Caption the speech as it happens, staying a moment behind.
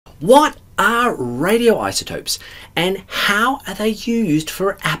What are radioisotopes and how are they used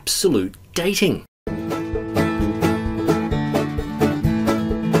for absolute dating?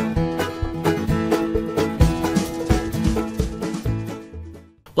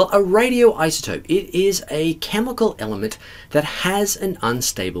 Well, a radioisotope, it is a chemical element that has an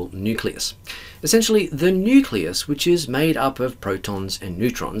unstable nucleus. Essentially, the nucleus, which is made up of protons and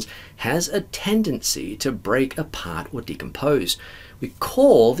neutrons, has a tendency to break apart or decompose. We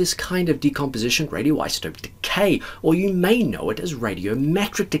call this kind of decomposition radioisotope decay, or you may know it as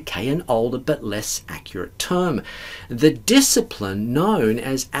radiometric decay, an older but less accurate term. The discipline known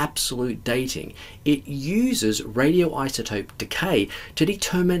as absolute dating, it uses radioisotope decay to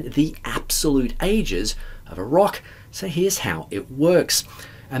determine the absolute ages of a rock. So here's how it works.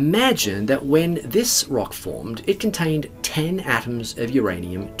 Imagine that when this rock formed, it contained 10 atoms of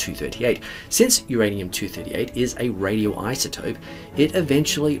uranium-238. Since uranium-238 is a radioisotope, it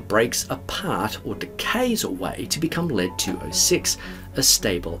eventually breaks apart or decays away to become lead-206, a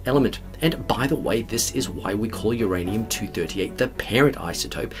stable element. And by the way, this is why we call uranium-238 the parent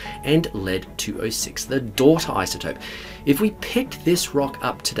isotope and lead-206 the daughter isotope. If we picked this rock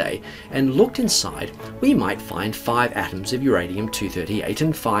up today and looked inside, we might find 5 atoms of uranium-238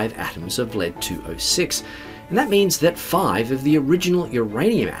 and 5 atoms of lead-206. And that means that 5 of the original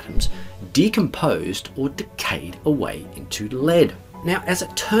uranium atoms decomposed or decayed away into lead. Now, as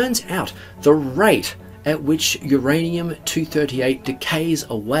it turns out, the rate at which uranium-238 decays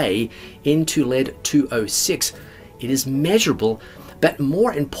away into lead-206, it is measurable, but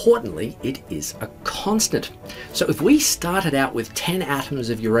more importantly, it is a constant. So if we started out with 10 atoms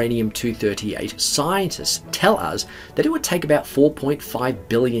of uranium-238, scientists tell us that it would take about 4.5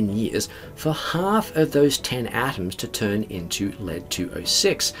 billion years for half of those 10 atoms to turn into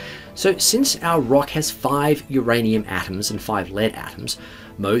lead-206. So since our rock has 5 uranium atoms and 5 lead atoms,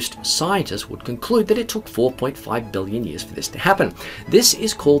 most scientists would conclude that it took 4.5 billion years for this to happen. This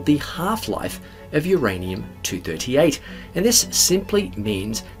is called the half-life of uranium-238, and this simply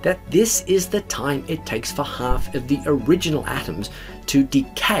means that this is the time it takes for half of the original atoms to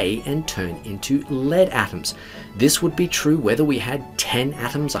decay and turn into lead atoms. This would be true whether we had 10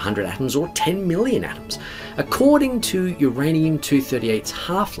 atoms, 100 atoms, or 10 million atoms. According to uranium-238's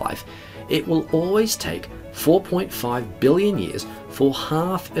half-life, it will always take 4.5 billion years for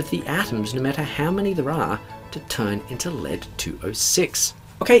half of the atoms, no matter how many there are, to turn into lead-206.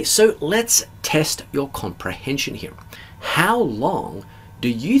 Okay, so let's test your comprehension here. How long do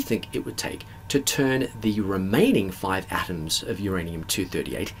you think it would take to turn the remaining 5 atoms of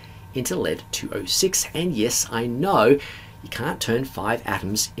uranium-238 into lead-206? And yes, I know you can't turn 5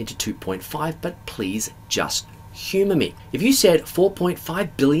 atoms into 2.5, but please just humor me. If you said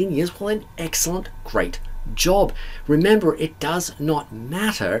 4.5 billion years, well, an excellent, great job. Remember, it does not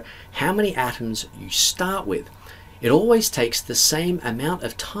matter how many atoms you start with. It always takes the same amount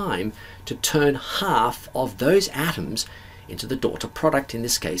of time to turn half of those atoms into the daughter product. In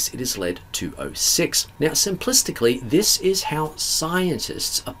this case, it is lead-206. Now, simplistically, this is how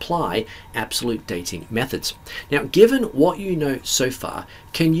scientists apply absolute dating methods. Now, given what you know so far,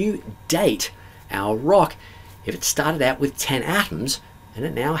 can you date our rock if it started out with 10 atoms and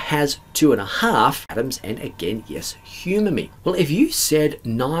it now has 2.5 atoms? And again, yes, humor me. Well, if you said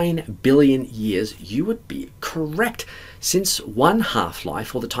 9 billion years, you would be correct. Since one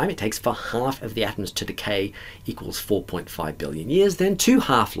half-life, or the time it takes for half of the atoms to decay, equals 4.5 billion years, then 2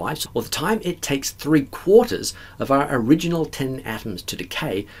 half-lives, or the time it takes 3/4 of our original 10 atoms to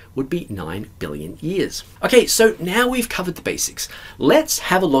decay, would be 9 billion years. Okay, so now we've covered the basics. Let's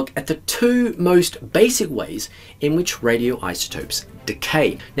have a look at the 2 most basic ways in which radioisotopes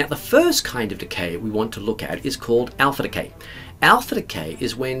decay. Now, the first kind of decay we want to look at is called alpha decay. Alpha decay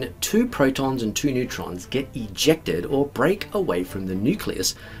is when 2 protons and 2 neutrons get ejected or break away from the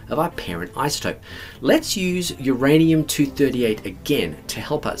nucleus of our parent isotope. Let's use uranium-238 again to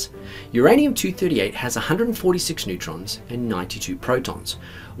help us. Uranium-238 has 146 neutrons and 92 protons.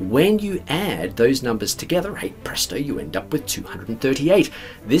 When you add those numbers together, hey presto, you end up with 238.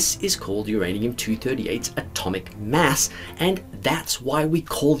 This is called uranium-238's atomic mass, and that's why we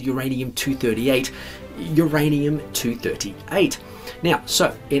call uranium-238 uranium-238. Now,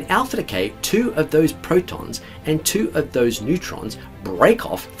 so in alpha decay, 2 of those protons and 2 of those neutrons break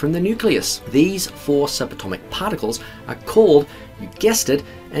off from the nucleus. These 4 subatomic particles are called, you guessed it,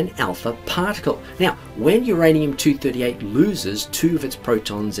 an alpha particle. Now, when uranium-238 loses 2 of its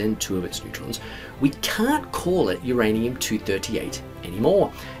protons and 2 of its neutrons, we can't call it uranium-238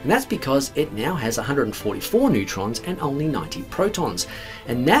 anymore. And that's because it now has 144 neutrons and only 90 protons.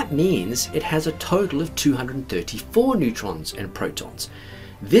 And that means it has a total of 234 neutrons and protons.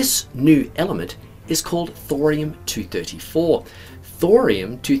 This new element is called thorium-234.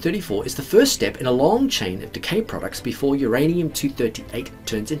 Thorium-234 is the first step in a long chain of decay products before uranium-238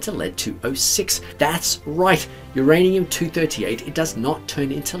 turns into lead-206. That's right, uranium-238, it does not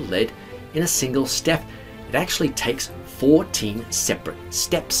turn into lead in a single step. It actually takes 14 separate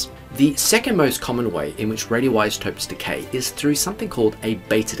steps. The second most common way in which radioisotopes decay is through something called a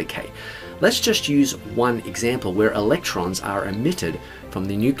beta decay. Let's just use one example where electrons are emitted from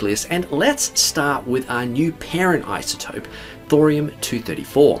the nucleus, and let's start with our new parent isotope,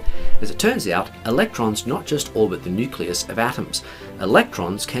 thorium-234. As it turns out, electrons not just orbit the nucleus of atoms.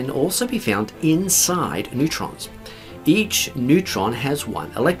 Electrons can also be found inside neutrons. Each neutron has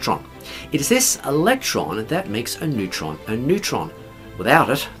one electron. It is this electron that makes a neutron a neutron.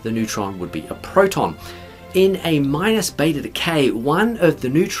 Without it, the neutron would be a proton. In a minus beta decay, one of the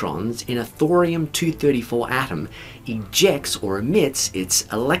neutrons in a thorium-234 atom ejects or emits its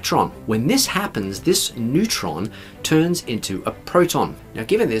electron. When this happens, this neutron turns into a proton. Now,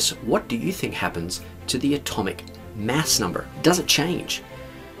 given this, what do you think happens to the atomic mass number? Does it change?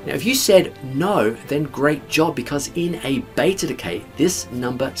 Now, if you said no, then great job, because in a beta decay, this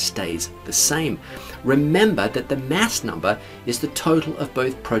number stays the same. Remember that the mass number is the total of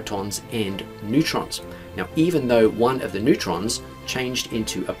both protons and neutrons. Now, even though one of the neutrons changed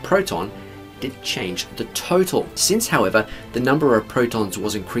into a proton, it didn't change the total. Since, however, the number of protons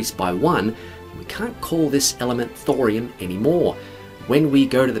was increased by 1, we can't call this element thorium anymore. When we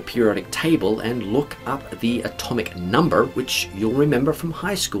go to the periodic table and look up the atomic number, which you'll remember from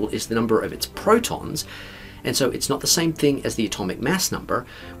high school is the number of its protons, and so it's not the same thing as the atomic mass number,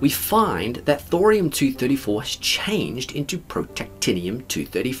 we find that thorium-234 has changed into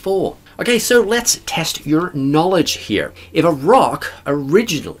protactinium-234. Okay, so let's test your knowledge here. If a rock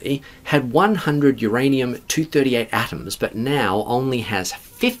originally had 100 uranium-238 atoms, but now only has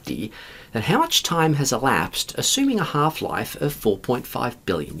 50, then how much time has elapsed, assuming a half-life of 4.5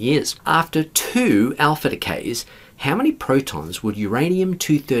 billion years? After 2 alpha decays, how many protons would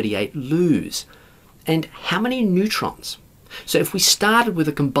uranium-238 lose? And how many neutrons? So if we started with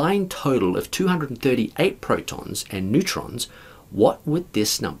a combined total of 238 protons and neutrons, what would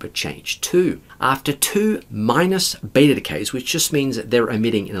this number change to? After 2 minus beta decays, which just means that they're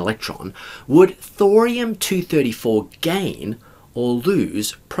emitting an electron, would thorium-234 gain or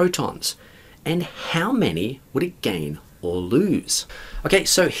lose protons? And how many would it gain or lose? Okay,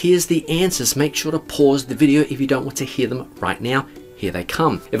 so here's the answers. Make sure to pause the video if you don't want to hear them right now. Here they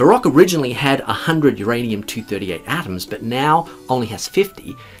come. If a rock originally had 100 uranium-238 atoms, but now only has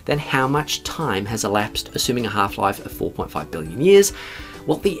 50, then how much time has elapsed, assuming a half-life of 4.5 billion years?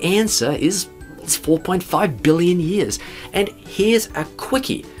 Well, the answer is 4.5 billion years. And here's a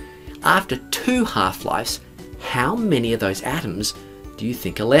quickie. After 2 half-lives, how many of those atoms do you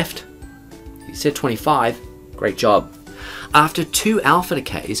think are left? You said 25. Great job. After 2 alpha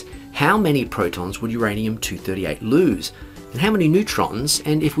decays, how many protons would uranium-238 lose? And how many neutrons?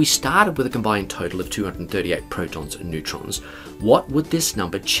 And if we started with a combined total of 238 protons and neutrons, what would this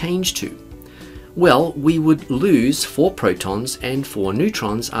number change to? Well, we would lose 4 protons and 4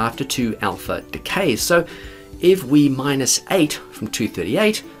 neutrons after 2 alpha decays. So if we minus 8 from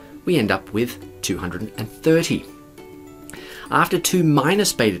 238, we end up with 230. After 2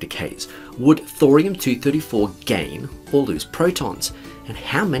 minus beta decays, would thorium-234 gain or lose protons? And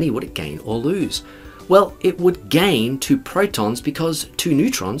how many would it gain or lose? Well, it would gain 2 protons because 2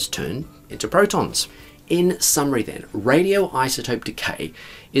 neutrons turn into protons. In summary then, radioisotope decay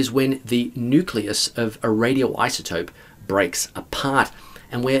is when the nucleus of a radioisotope breaks apart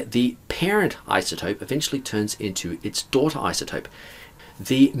and where the parent isotope eventually turns into its daughter isotope.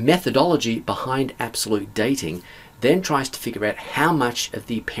 The methodology behind absolute dating then tries to figure out how much of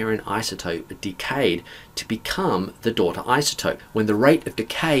the parent isotope decayed to become the daughter isotope. When the rate of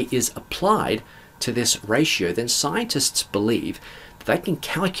decay is applied to this ratio, then scientists believe that they can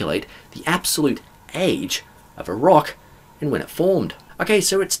calculate the absolute age of a rock and when it formed. Okay,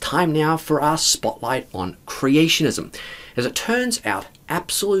 so it's time now for our spotlight on creationism. As it turns out,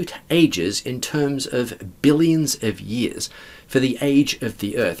 absolute ages in terms of billions of years for the age of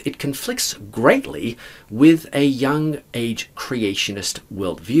the Earth, it conflicts greatly with a young age creationist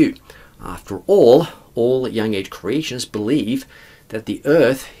worldview. After all young age creationists believe that the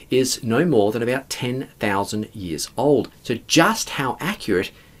Earth is no more than about 10,000 years old. So just how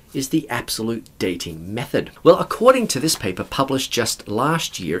accurate is the absolute dating method? Well, according to this paper published just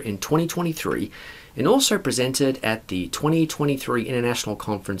last year in 2023, and also presented at the 2023 International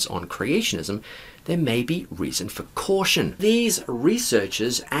Conference on Creationism, there may be reason for caution. These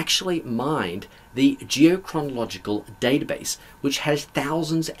researchers actually mined the geochronological database, which has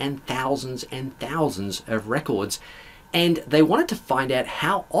thousands and thousands and thousands of records, and they wanted to find out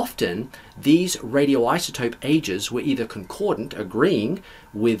how often these radioisotope ages were either concordant, agreeing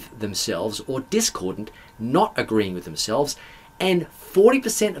with themselves, or discordant, not agreeing with themselves, and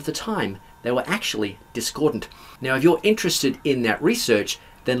 40% of the time they were actually discordant. Now, if you're interested in that research,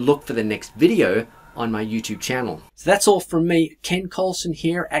 then look for the next video on my YouTube channel. So that's all from me, Ken Coulson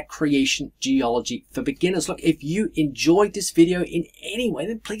here at Creation Geology for Beginners. Look, if you enjoyed this video in any way,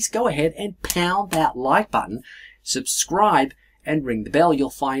 then please go ahead and pound that like button, subscribe, and ring the bell. You'll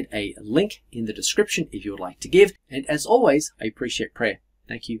find a link in the description if you would like to give. And as always, I appreciate prayer.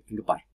 Thank you and goodbye.